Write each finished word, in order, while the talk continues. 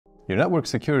Your network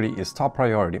security is top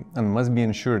priority and must be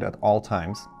ensured at all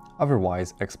times.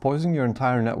 Otherwise, exposing your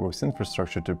entire network's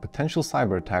infrastructure to potential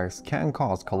cyber attacks can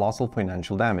cause colossal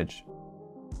financial damage.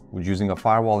 Would using a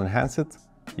firewall enhance it?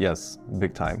 Yes,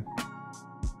 big time.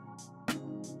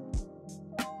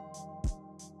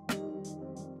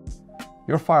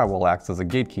 Your firewall acts as a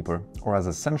gatekeeper or as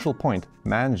a central point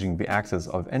managing the access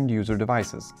of end-user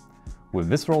devices. With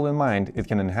this role in mind, it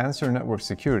can enhance your network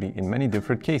security in many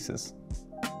different cases.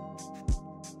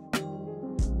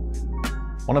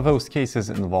 One of those cases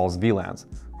involves VLANs,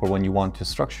 for when you want to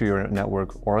structure your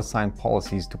network or assign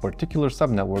policies to particular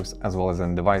subnetworks as well as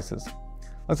end devices.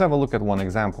 Let's have a look at one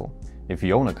example. If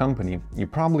you own a company, you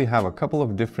probably have a couple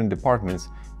of different departments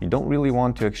you don't really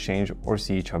want to exchange or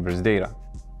see each other's data.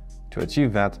 To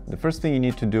achieve that, the first thing you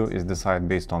need to do is decide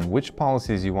based on which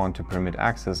policies you want to permit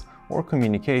access or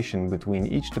communication between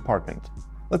each department.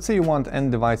 Let's say you want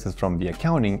end devices from the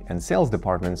accounting and sales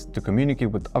departments to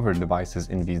communicate with other devices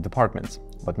in these departments,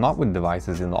 but not with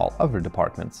devices in all other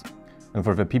departments. And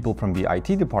for the people from the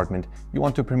IT department, you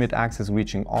want to permit access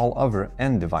reaching all other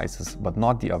end devices, but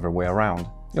not the other way around.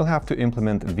 You'll have to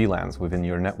implement VLANs within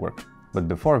your network. But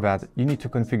before that, you need to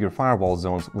configure firewall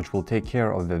zones which will take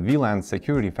care of the VLAN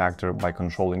security factor by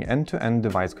controlling end-to-end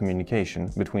device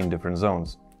communication between different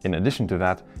zones. In addition to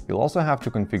that, you'll also have to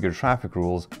configure traffic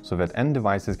rules so that end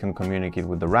devices can communicate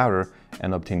with the router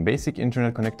and obtain basic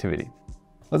internet connectivity.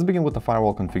 Let's begin with the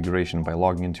firewall configuration by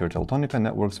logging into your Teltonika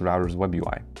Networks router's web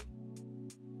UI.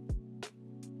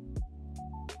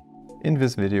 In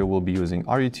this video, we'll be using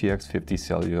RUTX 50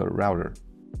 cellular router.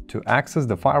 To access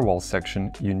the firewall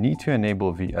section, you need to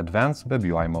enable the Advanced Web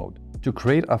UI mode. To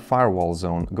create a firewall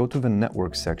zone, go to the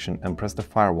Network section and press the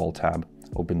Firewall tab.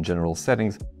 Open General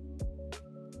Settings,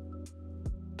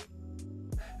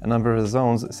 and under the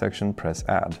Zones section, press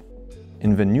Add.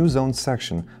 In the New Zones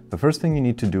section, the first thing you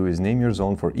need to do is name your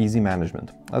zone for easy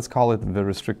management. Let's call it the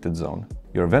Restricted Zone.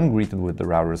 You're then greeted with the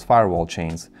router's firewall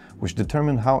chains, which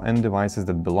determine how end devices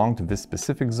that belong to this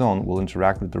specific zone will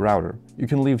interact with the router. You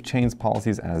can leave chains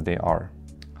policies as they are.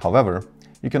 However,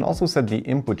 you can also set the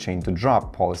input chain to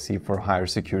drop policy for higher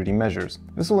security measures.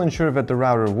 This will ensure that the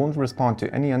router won't respond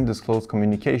to any undisclosed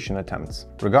communication attempts.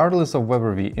 Regardless of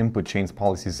whether the input chain's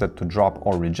policy is set to drop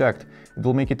or reject, it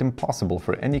will make it impossible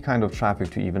for any kind of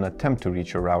traffic to even attempt to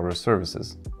reach your router's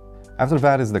services. After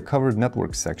that is the Covered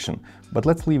Network section, but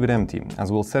let's leave it empty,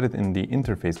 as we'll set it in the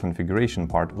interface configuration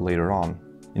part later on.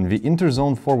 In the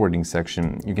Interzone Forwarding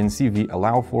section, you can see the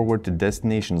Allow Forward to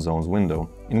Destination Zones window,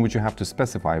 in which you have to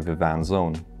specify the VLAN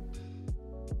zone.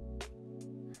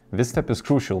 This step is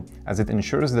crucial as it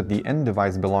ensures that the end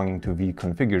device belonging to the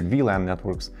configured VLAN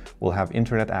networks will have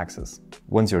internet access.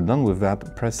 Once you're done with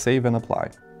that, press Save and Apply.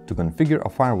 To configure a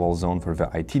firewall zone for the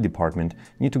IT department,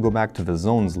 you need to go back to the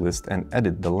Zones list and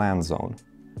edit the LAN zone.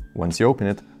 Once you open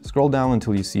it, scroll down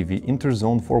until you see the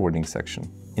Interzone Forwarding section.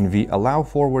 In the Allow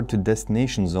Forward to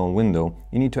Destination Zone window,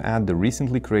 you need to add the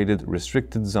recently created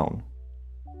Restricted Zone.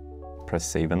 Press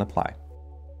Save and Apply.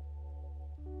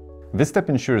 This step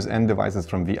ensures end devices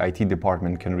from the IT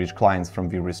department can reach clients from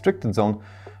the restricted zone,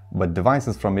 but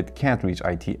devices from it can't reach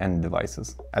IT end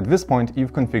devices. At this point,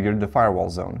 you've configured the firewall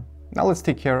zone. Now let's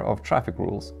take care of traffic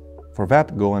rules. For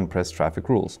that, go and press Traffic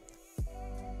Rules.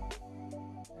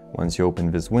 Once you open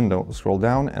this window, scroll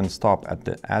down and stop at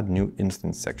the Add New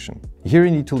Instance section. Here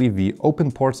you need to leave the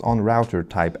Open Ports on Router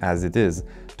type as it is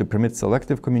to permit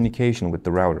selective communication with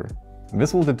the router.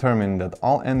 This will determine that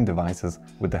all end devices,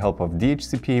 with the help of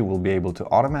DHCP, will be able to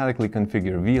automatically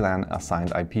configure VLAN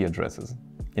assigned IP addresses.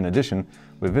 In addition,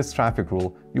 with this traffic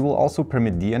rule, you will also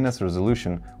permit DNS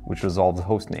resolution, which resolves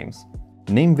host names.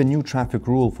 Name the new traffic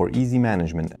rule for easy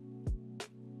management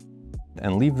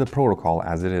and leave the protocol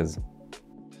as it is.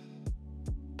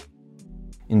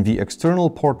 In the External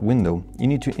Port window, you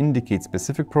need to indicate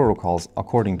specific protocols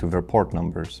according to their port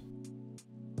numbers.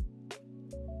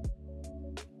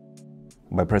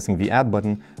 By pressing the Add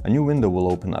button, a new window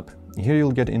will open up. Here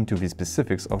you'll get into the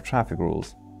specifics of traffic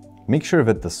rules. Make sure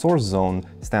that the source zone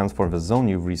stands for the zone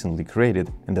you've recently created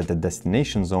and that the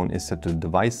destination zone is set to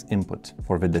device input.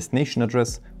 For the destination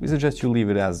address, we suggest you leave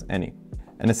it as any.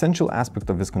 An essential aspect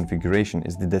of this configuration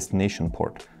is the destination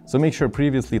port, so make sure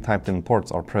previously typed in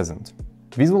ports are present.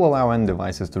 These will allow end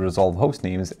devices to resolve host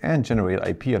names and generate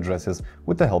IP addresses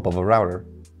with the help of a router.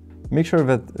 Make sure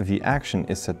that the action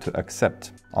is set to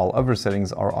accept. All other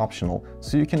settings are optional,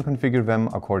 so you can configure them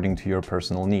according to your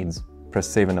personal needs. Press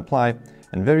Save and Apply,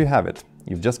 and there you have it.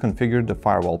 You've just configured the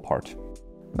firewall part.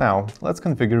 Now, let's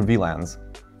configure VLANs.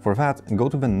 For that, go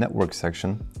to the Network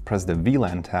section, press the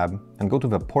VLAN tab, and go to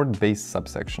the Port-Based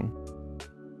subsection.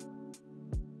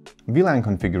 VLAN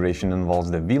configuration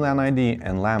involves the VLAN ID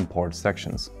and LAN port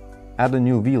sections. Add a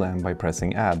new VLAN by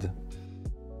pressing Add.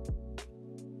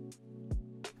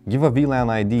 Give a VLAN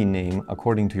ID name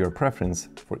according to your preference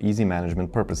for easy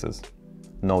management purposes.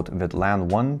 Note that LAN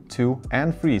 1, 2,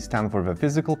 and 3 stand for the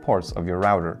physical ports of your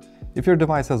router. If your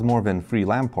device has more than 3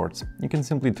 LAN ports, you can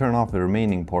simply turn off the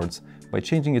remaining ports by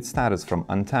changing its status from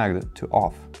untagged to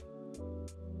off.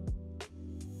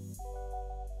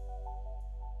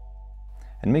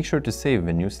 And make sure to save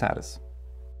the new status.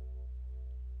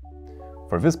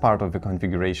 For this part of the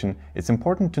configuration, it's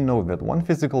important to note that one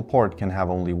physical port can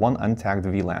have only one untagged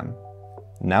VLAN.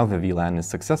 Now the VLAN is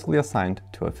successfully assigned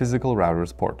to a physical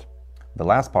router's port. The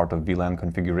last part of VLAN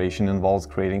configuration involves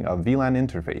creating a VLAN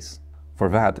interface. For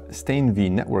that, stay in the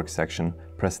Network section,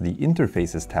 press the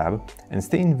Interfaces tab, and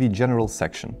stay in the General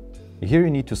section. Here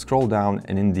you need to scroll down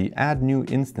and in the Add New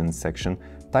Instance section,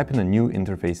 type in a new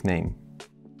interface name.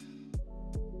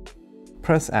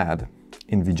 Press Add.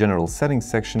 In the General Settings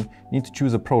section, you need to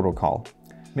choose a protocol.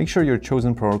 Make sure your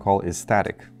chosen protocol is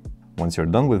static. Once you're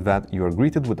done with that, you are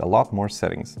greeted with a lot more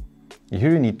settings.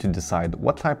 Here you need to decide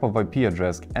what type of IP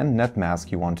address and net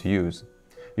mask you want to use.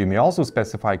 You may also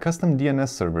specify custom DNS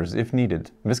servers if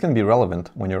needed. This can be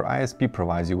relevant when your ISP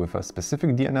provides you with a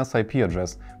specific DNS IP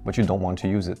address, but you don't want to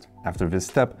use it. After this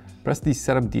step, press the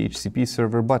Set up DHCP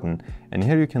server button, and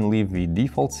here you can leave the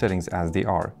default settings as they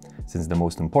are, since the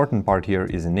most important part here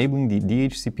is enabling the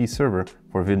DHCP server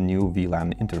for the new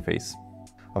VLAN interface.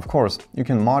 Of course, you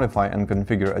can modify and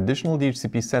configure additional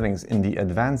DHCP settings in the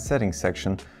Advanced Settings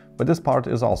section, but this part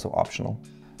is also optional.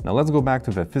 Now let's go back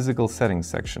to the Physical Settings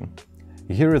section.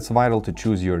 Here it's vital to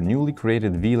choose your newly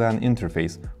created VLAN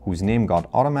interface, whose name got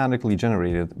automatically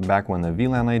generated back when the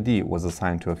VLAN ID was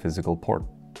assigned to a physical port.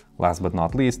 Last but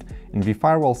not least, in the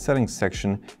Firewall Settings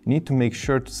section, you need to make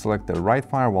sure to select the right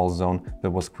firewall zone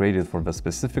that was created for the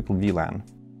specific VLAN.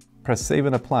 Press Save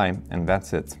and Apply, and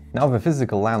that's it. Now the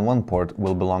physical LAN 1 port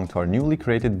will belong to our newly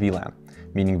created VLAN,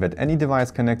 meaning that any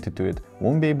device connected to it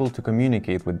won't be able to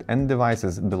communicate with end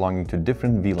devices belonging to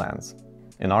different VLANs.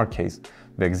 In our case,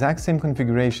 the exact same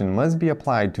configuration must be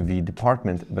applied to the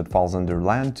department that falls under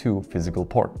LAN 2 physical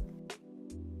port.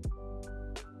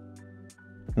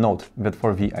 Note that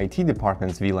for the IT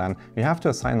department's VLAN, we have to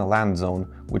assign a LAN zone,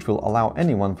 which will allow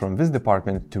anyone from this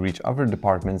department to reach other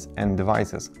departments and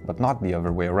devices, but not the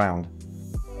other way around.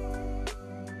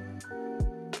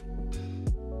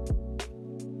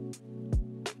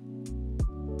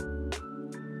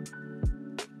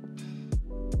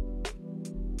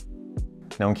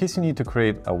 Now, in case you need to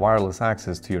create a wireless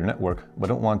access to your network but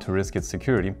don't want to risk its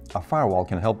security, a firewall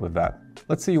can help with that.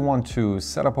 Let's say you want to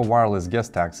set up a wireless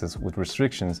guest access with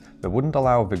restrictions that wouldn't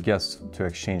allow the guests to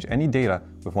exchange any data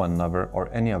with one another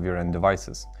or any of your end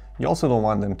devices. You also don't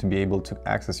want them to be able to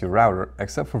access your router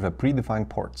except for the predefined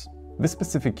ports. This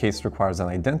specific case requires an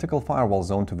identical firewall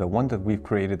zone to the one that we've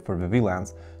created for the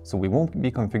VLANs, so we won't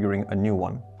be configuring a new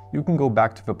one. You can go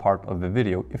back to the part of the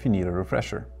video if you need a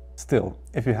refresher. Still,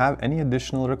 if you have any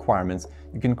additional requirements,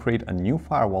 you can create a new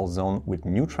firewall zone with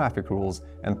new traffic rules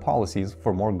and policies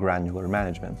for more granular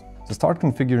management. To start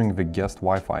configuring the guest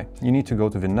Wi-Fi, you need to go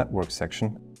to the Network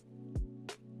section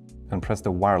and press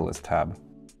the Wireless tab.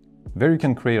 There you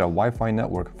can create a Wi-Fi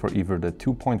network for either the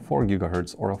 2.4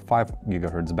 GHz or a 5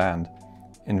 GHz band.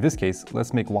 In this case,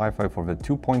 let's make Wi-Fi for the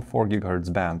 2.4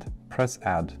 GHz band. Press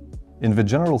Add. In the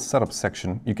General Setup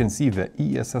section, you can see the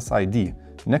ESSID,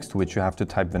 next to which you have to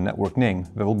type the network name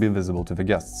that will be visible to the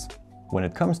guests. When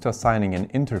it comes to assigning an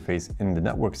interface in the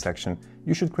Network section,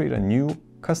 you should create a new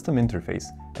custom interface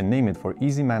and name it for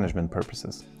easy management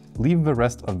purposes. Leave the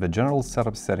rest of the General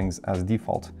Setup settings as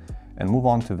default and move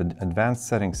on to the Advanced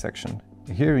Settings section.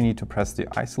 Here you need to press the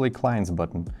Isolate Clients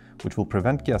button, which will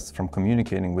prevent guests from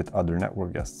communicating with other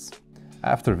network guests.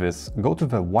 After this, go to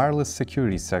the Wireless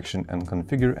Security section and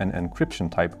configure an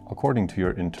encryption type according to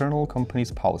your internal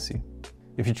company's policy.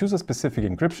 If you choose a specific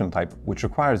encryption type, which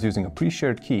requires using a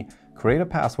pre-shared key, create a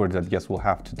password that guests will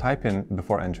have to type in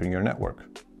before entering your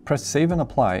network. Press Save and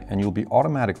Apply, and you'll be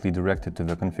automatically directed to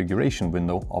the configuration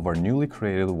window of our newly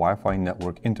created Wi-Fi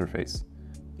network interface.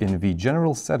 In the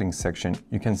General Settings section,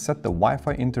 you can set the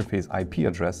Wi-Fi interface IP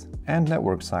address and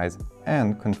network size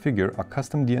and configure a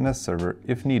custom DNS server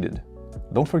if needed.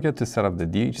 Don't forget to set up the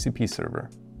DHCP server.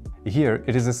 Here,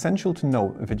 it is essential to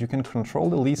note that you can control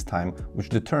the lease time, which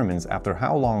determines after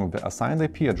how long the assigned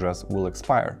IP address will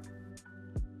expire.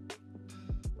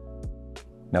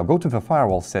 Now go to the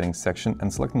Firewall Settings section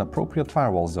and select an appropriate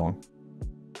firewall zone.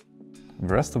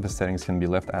 The rest of the settings can be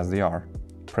left as they are.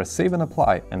 Press Save and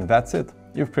Apply, and that's it.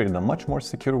 You've created a much more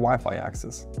secure Wi-Fi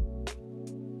access.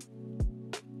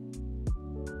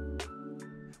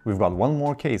 We've got one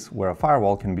more case where a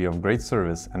firewall can be of great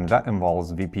service, and that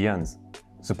involves VPNs.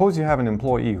 Suppose you have an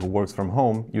employee who works from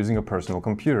home using a personal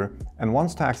computer and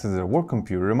wants to access their work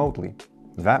computer remotely.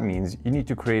 That means you need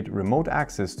to create remote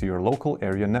access to your local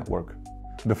area network.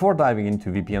 Before diving into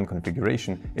VPN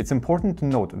configuration, it's important to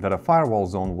note that a firewall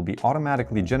zone will be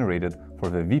automatically generated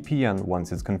for the VPN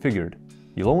once it's configured.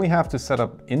 You'll only have to set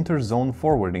up inter-zone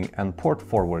forwarding and port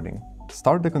forwarding.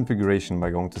 Start the configuration by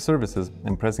going to Services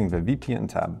and pressing the VPN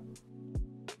tab.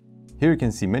 Here you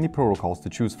can see many protocols to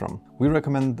choose from. We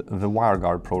recommend the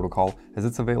WireGuard protocol as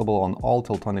it's available on all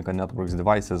Teltonika Networks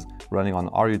devices running on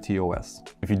RUT-OS.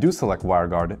 If you do select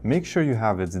WireGuard, make sure you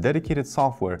have its dedicated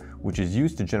software, which is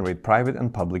used to generate private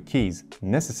and public keys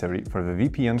necessary for the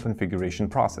VPN configuration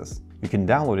process. You can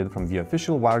download it from the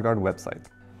official WireGuard website.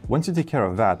 Once you take care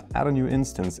of that, add a new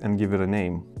instance and give it a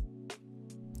name.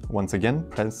 Once again,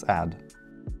 press Add.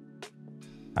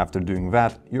 After doing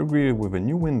that, you're greeted with a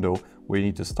new window where you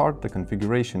need to start the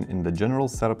configuration in the General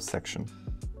Setup section.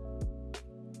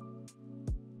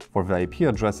 For the IP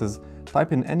addresses,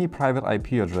 type in any private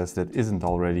IP address that isn't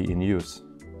already in use.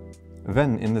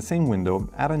 Then, in the same window,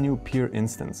 add a new peer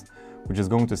instance, which is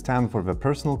going to stand for the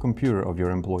personal computer of your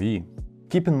employee.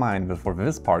 Keep in mind that for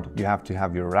this part, you have to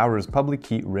have your router's public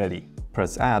key ready.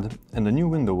 Press Add, and a new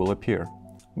window will appear.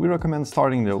 We recommend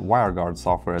starting the WireGuard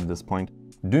software at this point.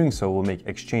 Doing so will make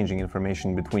exchanging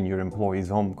information between your employee's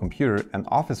home computer and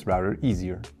office router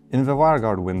easier. In the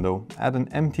WireGuard window, add an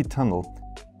empty tunnel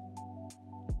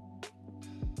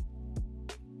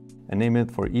and name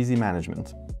it for easy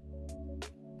management.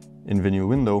 In the new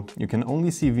window, you can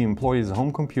only see the employee's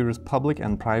home computer's public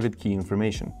and private key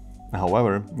information.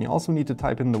 However, you also need to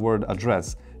type in the word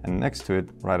address and next to it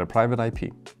write a private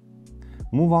IP.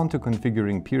 Move on to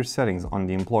configuring peer settings on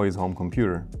the employee's home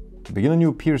computer. Begin a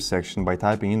new peer section by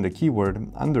typing in the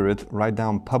keyword. Under it, write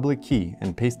down public key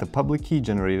and paste the public key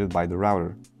generated by the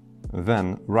router.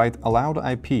 Then, write allowed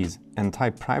IPs and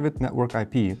type private network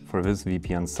IP for this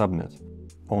VPN subnet.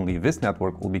 Only this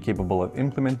network will be capable of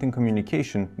implementing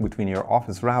communication between your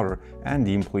office router and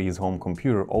the employee's home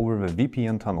computer over the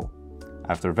VPN tunnel.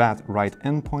 After that, write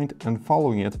endpoint and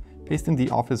following it, paste in the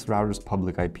office router's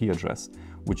public IP address,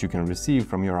 which you can receive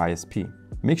from your ISP.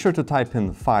 Make sure to type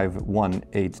in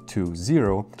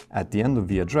 51820 at the end of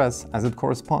the address as it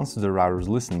corresponds to the router's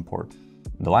listen port.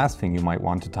 The last thing you might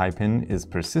want to type in is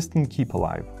persistent keep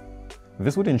alive.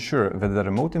 This would ensure that the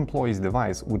remote employee's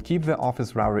device would keep the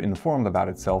office router informed about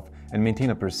itself and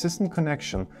maintain a persistent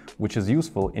connection, which is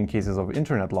useful in cases of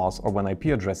internet loss or when IP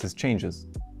addresses changes.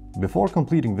 Before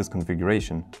completing this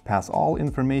configuration, pass all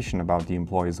information about the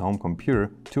employee's home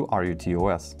computer to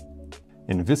RUT-OS.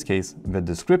 In this case, the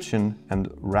description and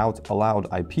route allowed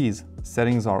IPs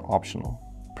settings are optional.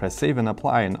 Press Save and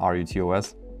Apply in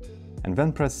RUT-OS, and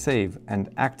then press Save and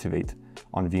Activate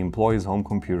on the employee's home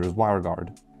computer's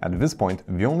WireGuard. At this point,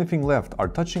 the only thing left are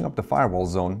touching up the firewall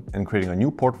zone and creating a new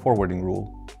port forwarding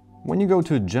rule. When you go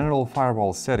to General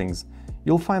Firewall Settings,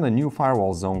 you'll find a new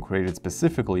firewall zone created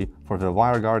specifically for the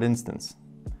WireGuard instance.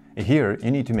 Here,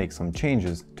 you need to make some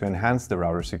changes to enhance the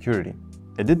router security.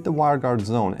 Edit the WireGuard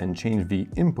zone and change the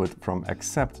input from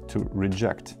Accept to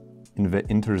Reject. In the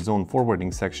Inter-Zone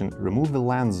Forwarding section, remove the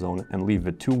LAN zone and leave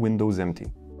the two windows empty.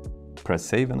 Press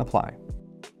Save and Apply.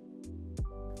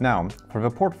 Now, for the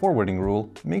port forwarding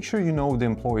rule, make sure you know the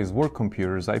employee's work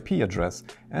computer's IP address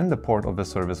and the port of the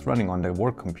service running on their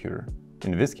work computer.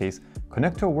 In this case,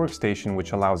 connect to a workstation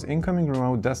which allows incoming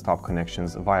remote desktop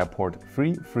connections via port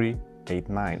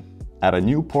 3389. Add a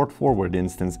new port forward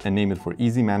instance and name it for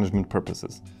easy management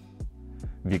purposes.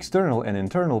 The external and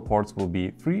internal ports will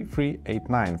be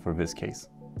 3389 for this case.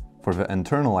 For the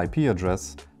internal IP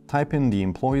address, type in the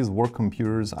employee's work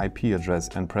computer's IP address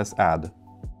and press Add.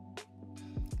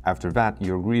 After that,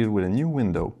 you're greeted with a new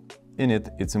window. In it,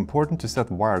 it's important to set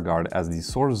WireGuard as the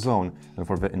source zone, and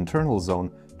for the internal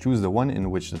zone, choose the one in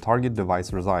which the target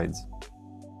device resides.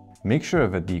 Make sure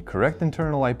that the correct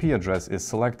internal IP address is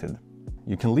selected.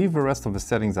 You can leave the rest of the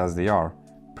settings as they are,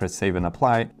 press Save and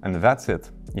Apply, and that's it.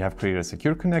 You have created a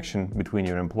secure connection between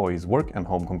your employees' work and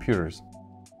home computers.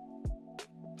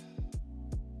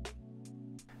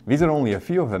 These are only a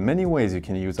few of the many ways you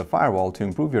can use a firewall to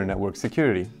improve your network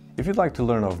security. If you'd like to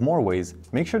learn of more ways,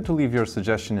 make sure to leave your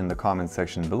suggestion in the comments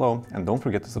section below and don't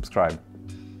forget to subscribe.